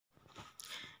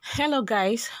Hello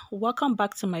guys, welcome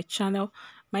back to my channel.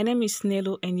 My name is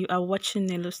Nelo and you are watching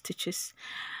Nelostitches.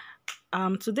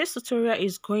 Today's tutorial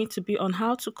is going to be on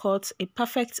how to cut a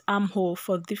perfect armhole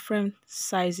for different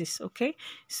sizes. Okay,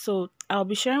 so I'll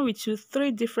be sharing with you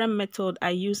 3 different methods I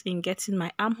use in getting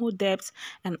my armhole depth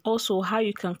and also how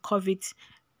you can curve it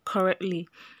correctly.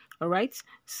 All right,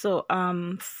 so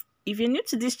if you're new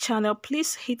to this channel,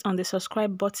 please hit on the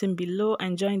subscribe button below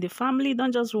and join the family.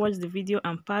 Don't just watch the video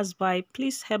and pass by.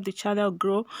 Please help the channel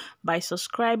grow by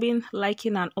subscribing,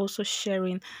 liking, and also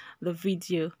sharing the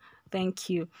video. Thank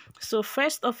you. So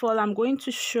first of all, I'm going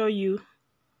to show you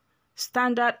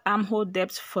standard armhole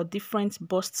depth for different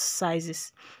bust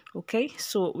sizes. Okay,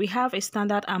 so we have a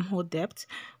standard armhole depth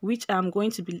which I'm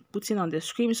going to be putting on the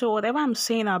screen. So whatever I'm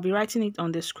saying, I'll be writing it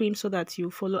on the screen so that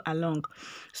you follow along.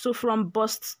 So from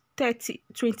bust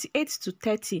 28 to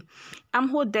 30,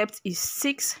 armhole depth is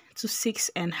 6 to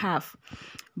 6.5.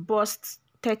 Bust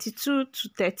 32 to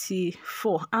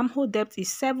 34, armhole depth is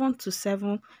 7 to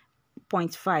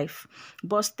 7.5.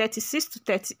 Bust 36 to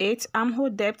 38, armhole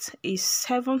depth is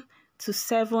 7 to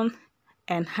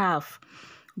 7.5.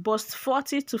 Bust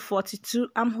 40 to 42,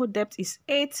 armhole depth is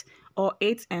 8 or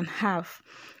 8.5.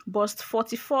 Bust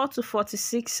 44 to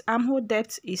 46, armhole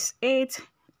depth is 8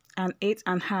 and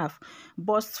 8.5.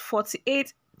 Bust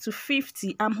 48 to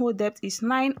 50, armhole depth is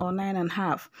 9 or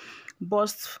 9.5.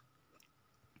 Bust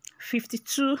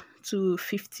 52 to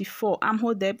 54,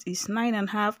 armhole depth is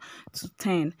 9.5 to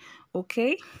 10.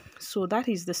 Okay, so that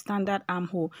is the standard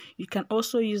armhole. You can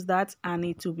also use that and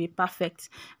it will be perfect,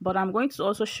 but I'm going to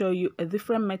also show you a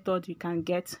different method you can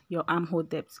get your armhole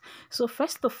depth. So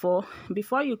first of all,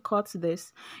 before you cut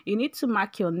this, you need to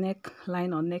mark your neck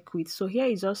line or neck width. So here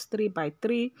is just 3 by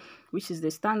 3, which is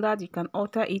the standard. You can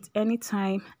alter it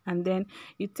anytime, and then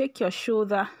you take your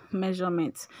shoulder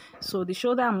measurement. So the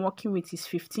shoulder I'm working with is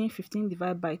 15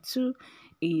 divided by 2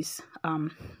 is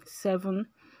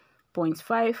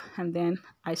 7.5, and then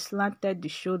I slanted the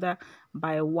shoulder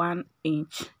by 1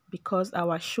 inch because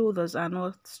our shoulders are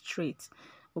not straight.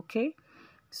 Okay,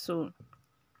 so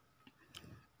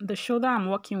the shoulder I'm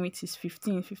working with is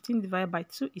 15 divided by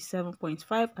 2 is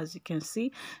 7.5, as you can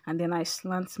see, and then I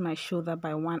slant my shoulder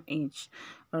by 1 inch.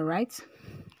 All right,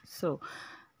 so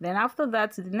then after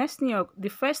that, the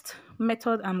first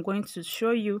method I'm going to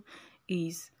show you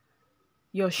is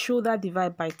your shoulder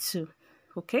divided by 2.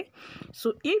 Okay,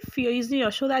 so if you're using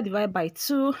your shoulder divided by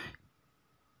 2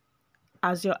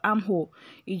 as your armhole,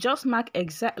 you just mark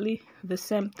exactly the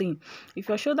same thing. If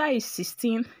your shoulder is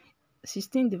 16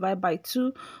 divided by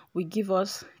 2 will give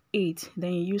us 8,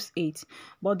 then you use 8,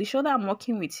 but the shoulder I'm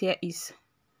working with here is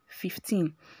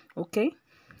 15. Okay,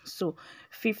 so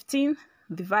 15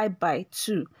 divided by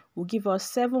 2 will give us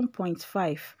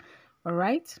 7.5. all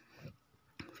right,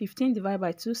 15 divided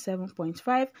by 2,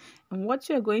 7.5. And what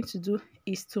you're going to do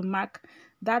is to mark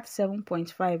that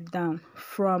 7.5 down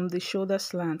from the shoulder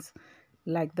slant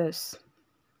like this.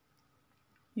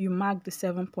 You mark the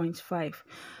 7.5.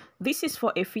 This is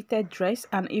for a fitted dress,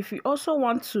 and if you also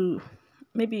want to,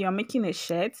 maybe you're making a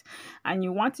shirt and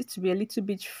you want it to be a little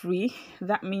bit free,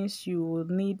 that means you will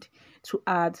need to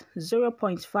add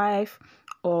 0.5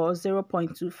 or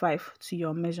 0.25 to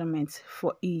your measurement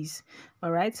for ease.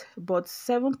 All right, but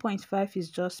 7.5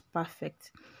 is just perfect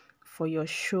for your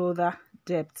shoulder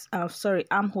depth.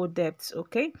 Armhole depth.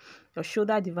 Okay, your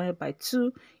shoulder divided by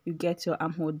 2, you get your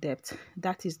armhole depth.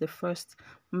 That is the first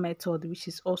method, which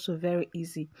is also very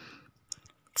easy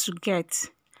to get.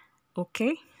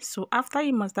 Okay, so after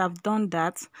you must have done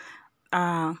that,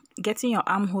 getting your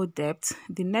armhole depth,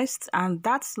 the next, and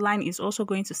that line is also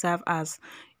going to serve as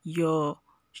your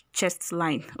chest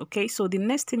line. Okay, so the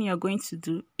next thing you're going to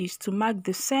do is to mark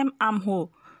the same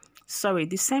armhole,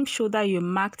 the same shoulder you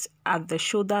marked at the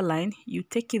shoulder line, you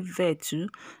take it there too,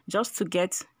 just to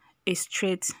get a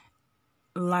straight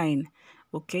line.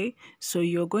 Okay, so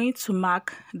you're going to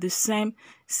mark the same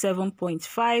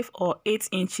 7.5 or 8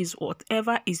 inches,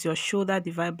 whatever is your shoulder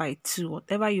divided by 2,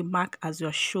 whatever you mark as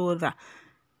your shoulder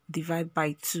divided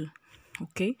by 2.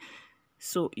 Okay,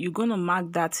 so you're going to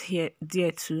mark that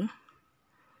there too,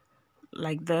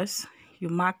 like this. You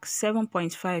mark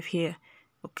 7.5 here,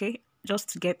 okay, just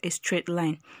to get a straight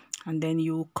line, and then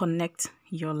you connect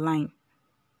your line.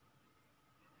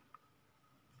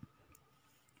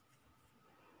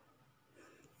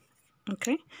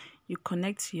 Okay, you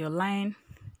connect your line,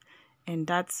 and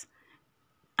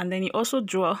then you also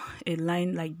draw a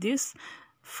line like this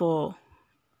for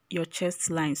your chest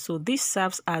line. So this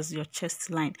serves as your chest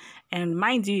line, and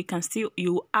mind you, you're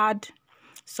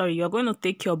going to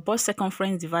take your bust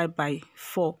circumference divided by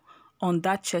 4 on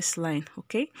that chest line.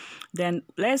 Okay, then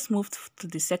let's move to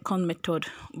the second method,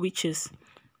 which is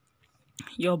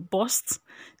your bust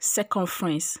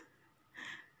circumference.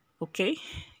 Okay,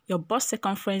 your bust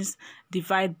circumference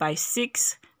divide by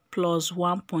 6 plus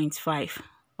 1.5.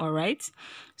 All right,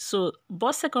 so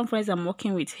bust circumference I'm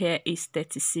working with here is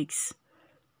 36.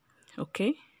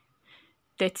 Okay,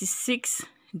 36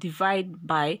 divided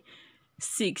by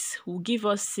 6 will give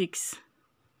us 6.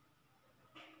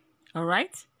 All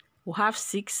right, we'll have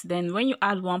 6. Then when you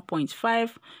add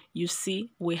 1.5, you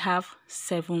see we have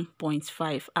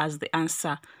 7.5 as the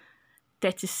answer.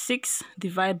 36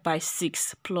 divided by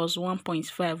 6 plus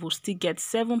 1.5 will still get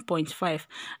 7.5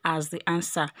 as the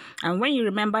answer. And when you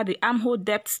remember the armhole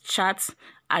depth chart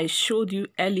I showed you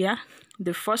earlier,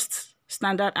 the first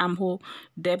standard armhole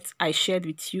depth I shared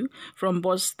with you, from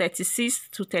bust 36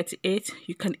 to 38,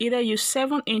 you can either use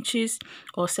 7 inches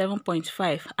or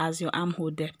 7.5 as your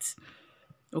armhole depth.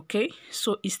 Okay,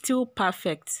 so it's still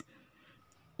perfect.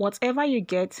 Whatever you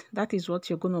get, that is what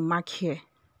you're going to mark here.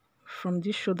 From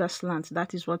this shoulder slant,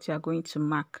 that is what you are going to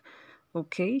mark.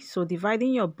 Okay, so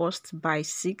dividing your bust by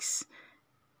 6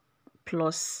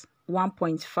 plus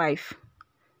 1.5,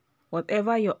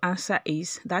 whatever your answer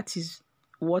is, that is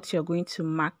what you're going to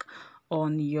mark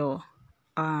on your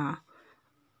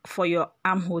for your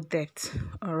armhole depth.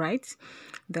 All right,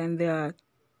 then the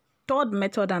third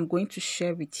method I'm going to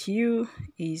share with you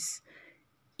is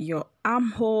your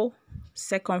armhole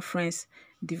circumference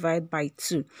divided by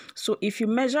 2. So if you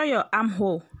measure your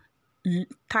armhole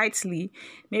tightly,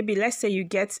 maybe let's say you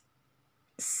get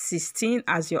 16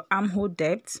 as your armhole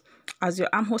depth, as your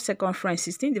armhole circumference,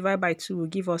 16 divided by 2 will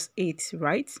give us 8,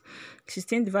 right?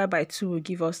 16 divided by 2 will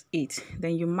give us 8.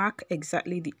 Then you mark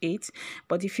exactly the 8.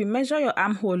 But if you measure your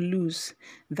armhole loose,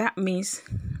 that means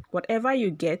whatever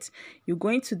you get, you're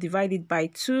going to divide it by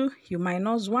 2, you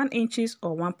minus 1 inches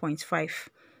or 1.5.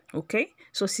 Okay,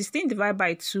 so 16 divided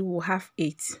by 2 will have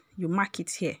 8. You mark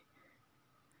it here.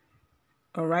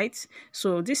 All right,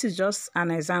 so this is just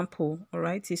an example. All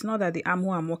right, it's not that the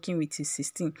armhole I'm working with is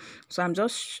 16. So I'm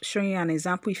just showing you an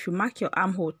example. If you mark your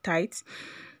armhole tight,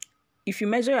 if you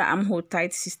measure your armhole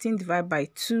tight, 16 divided by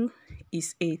 2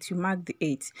 is 8. You mark the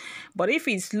 8. But if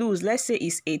it's loose, let's say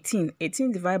it's 18.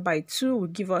 18 divided by 2 will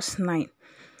give us 9.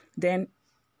 Then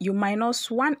you minus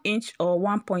 1 inch or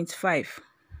 1.5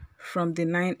 from the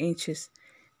 9 inches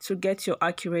to get your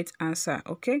accurate answer.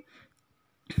 Okay,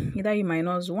 either you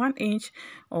minus 1 inch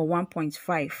or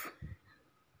 1.5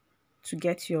 to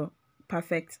get your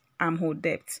perfect armhole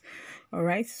depth. All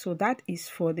right, so that is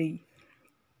for the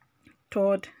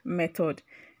third method,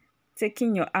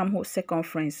 taking your armhole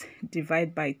circumference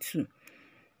divide by 2.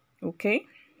 Okay,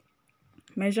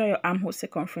 measure your armhole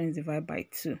circumference divide by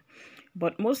 2.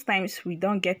 But most times we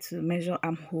don't get to measure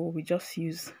armhole, we just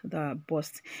use the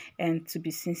bust. And to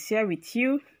be sincere with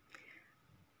you,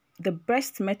 the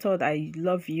best method I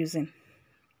love using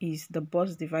is the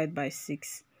bust divide by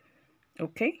 6.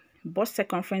 Okay, bust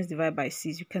circumference divide by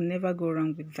 6. You can never go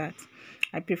wrong with that.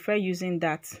 I prefer using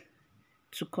that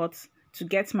to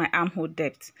get my armhole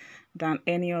depth than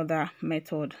any other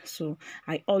method. So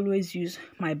I always use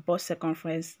my bust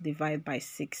circumference divide by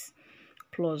 6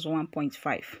 plus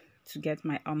 1.5 to get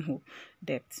my armhole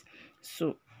depth.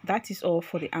 So that is all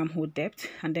for the armhole depth.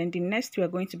 And then the next we are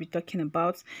going to be talking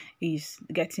about is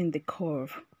getting the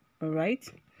curve. All right,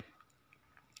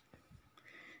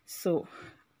 so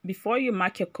before you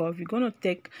mark your curve, you're going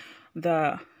to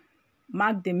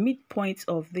mark the midpoint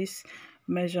of this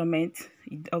measurement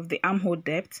of the armhole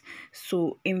depth.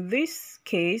 So in this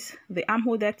case, the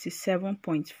armhole depth is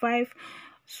 7.5,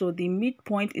 so the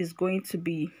midpoint is going to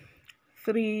be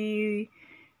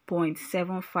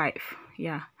 3.75.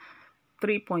 yeah,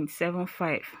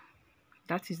 3.75.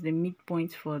 that is the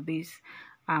midpoint for this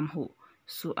armhole.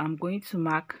 So I'm going to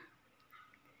mark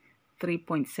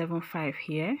 3.75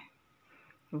 here.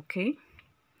 Okay,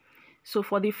 so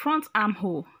for the front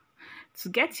armhole, to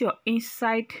get your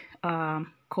inside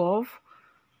curve,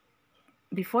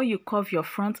 before you curve your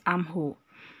front armhole,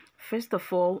 first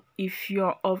of all, if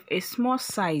you're of a small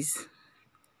size,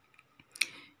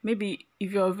 maybe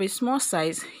if you're of a small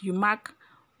size, you mark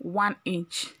 1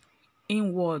 inch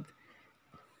inward.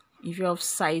 If you're of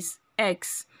size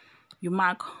X, you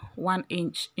mark 1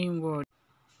 inch inward.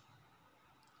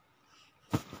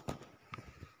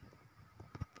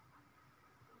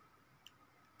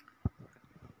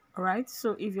 All right,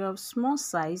 so if you're of small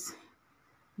size,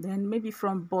 then maybe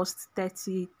from bust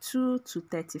 32 to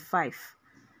 35,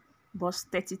 bust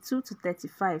 32 to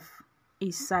 35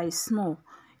 is size small,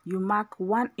 you mark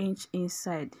 1 inch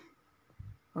inside.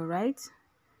 All right,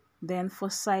 then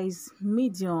for size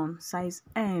medium, size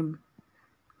M,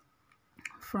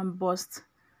 from bust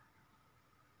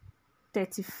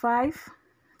 35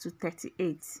 to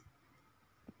 38.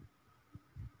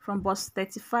 From bust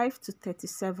 35 to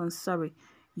 37, sorry,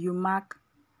 you mark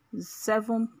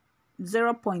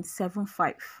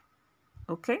 0.75.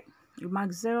 Okay, you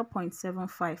mark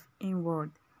 0.75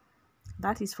 inward.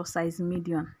 That is for size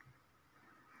medium.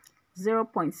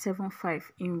 0.75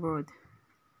 inward.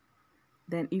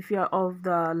 Then if you are of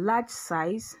the large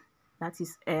size, that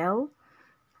is L,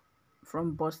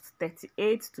 from bust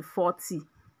 38 to 40,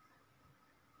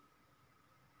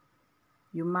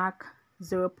 you mark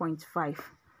 0.5.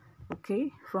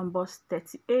 Okay, from bust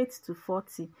 38 to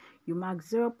 40, you mark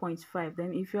 0.5.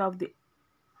 Then if you have the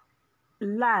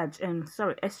large and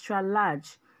extra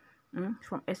large,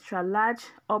 from extra large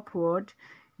upward,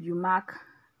 you mark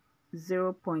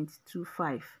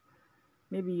 0.25.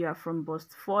 Maybe you are from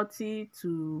bust 40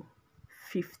 to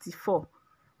 54,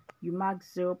 you mark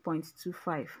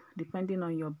 0.25 depending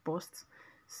on your bust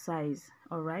size.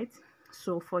 All right,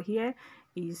 so for here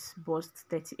is bust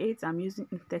 38, I'm using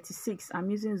 36,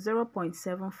 I'm using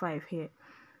 0.75 here.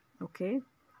 Okay,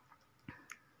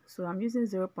 so I'm using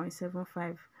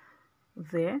 0.75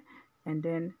 there, and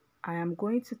then I am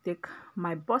going to take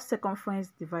my bust circumference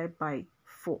divided by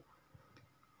 4,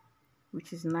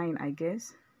 which is 9, I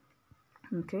guess.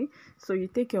 Okay, so you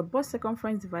take your bust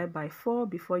circumference divided by 4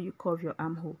 before you curve your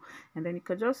armhole, and then you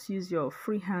can just use your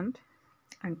free hand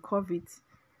and curve it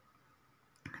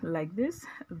like this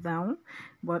down,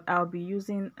 but I'll be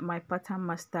using my pattern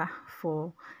master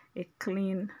for a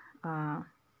clean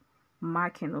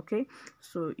marking. Okay,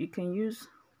 so you can use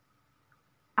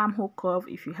armhole curve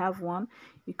if you have one.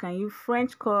 You can use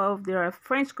French curve. There are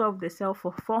French curve they sell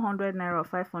for 400 naira or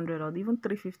 500 or even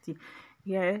 350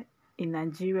 here in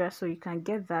Nigeria, so you can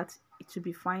get that. It will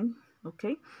be fine.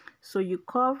 Okay, so you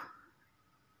curve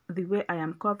the way I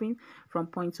am curving from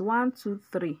point 1 to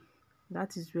 3.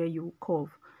 That is where you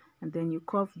curve, and then you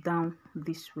curve down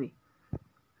this way.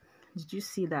 Did you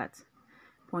see that?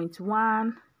 Point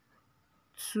 1,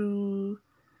 2,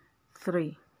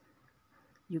 3.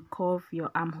 You curve your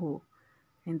armhole,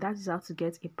 and that is how to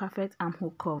get a perfect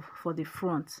armhole curve for the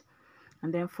front.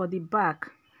 And then for the back,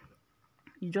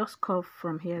 you just curve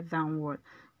from here downward,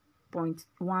 point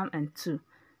 1 and 2.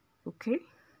 Okay,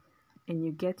 and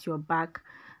you get your back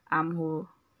armhole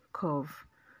curve.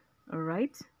 All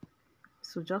right,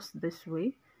 so just this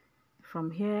way, from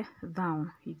here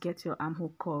down, you get your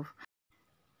armhole curve.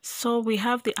 So we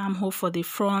have the armhole for the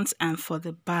front and for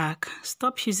the back.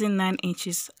 Stop using 9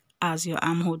 inches as your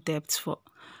armhole depth for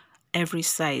every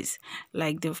size.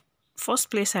 Like the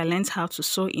first place I learned how to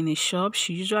sew in a shop,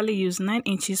 she usually use 9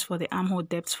 inches for the armhole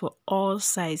depth for all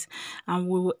size, and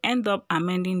we will end up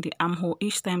amending the armhole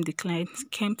each time the client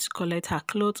came to collect her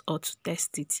clothes or to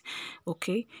test it.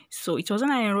 Okay, so it was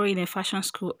when I enrolled in a fashion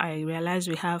school I realized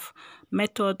we have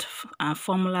method and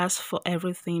formulas for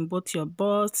everything, both your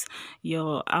bust,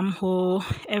 your armhole,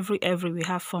 every we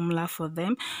have formula for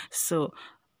them. So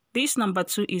this number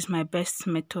 2 is my best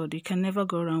method. You can never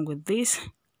go wrong with this.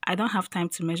 I don't have time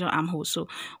to measure armhole, so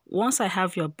once I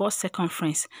have your bust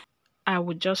circumference, I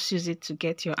would just use it to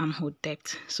get your armhole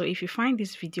depth. So if you find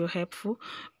this video helpful,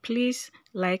 please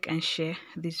like and share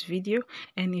this video.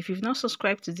 And if you've not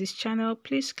subscribed to this channel,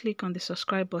 please click on the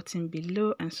subscribe button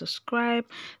below and subscribe.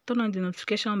 Turn on the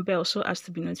notification bell so as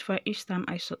to be notified each time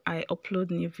I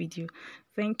upload new video.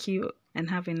 Thank you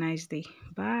and have a nice day.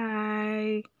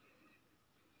 Bye.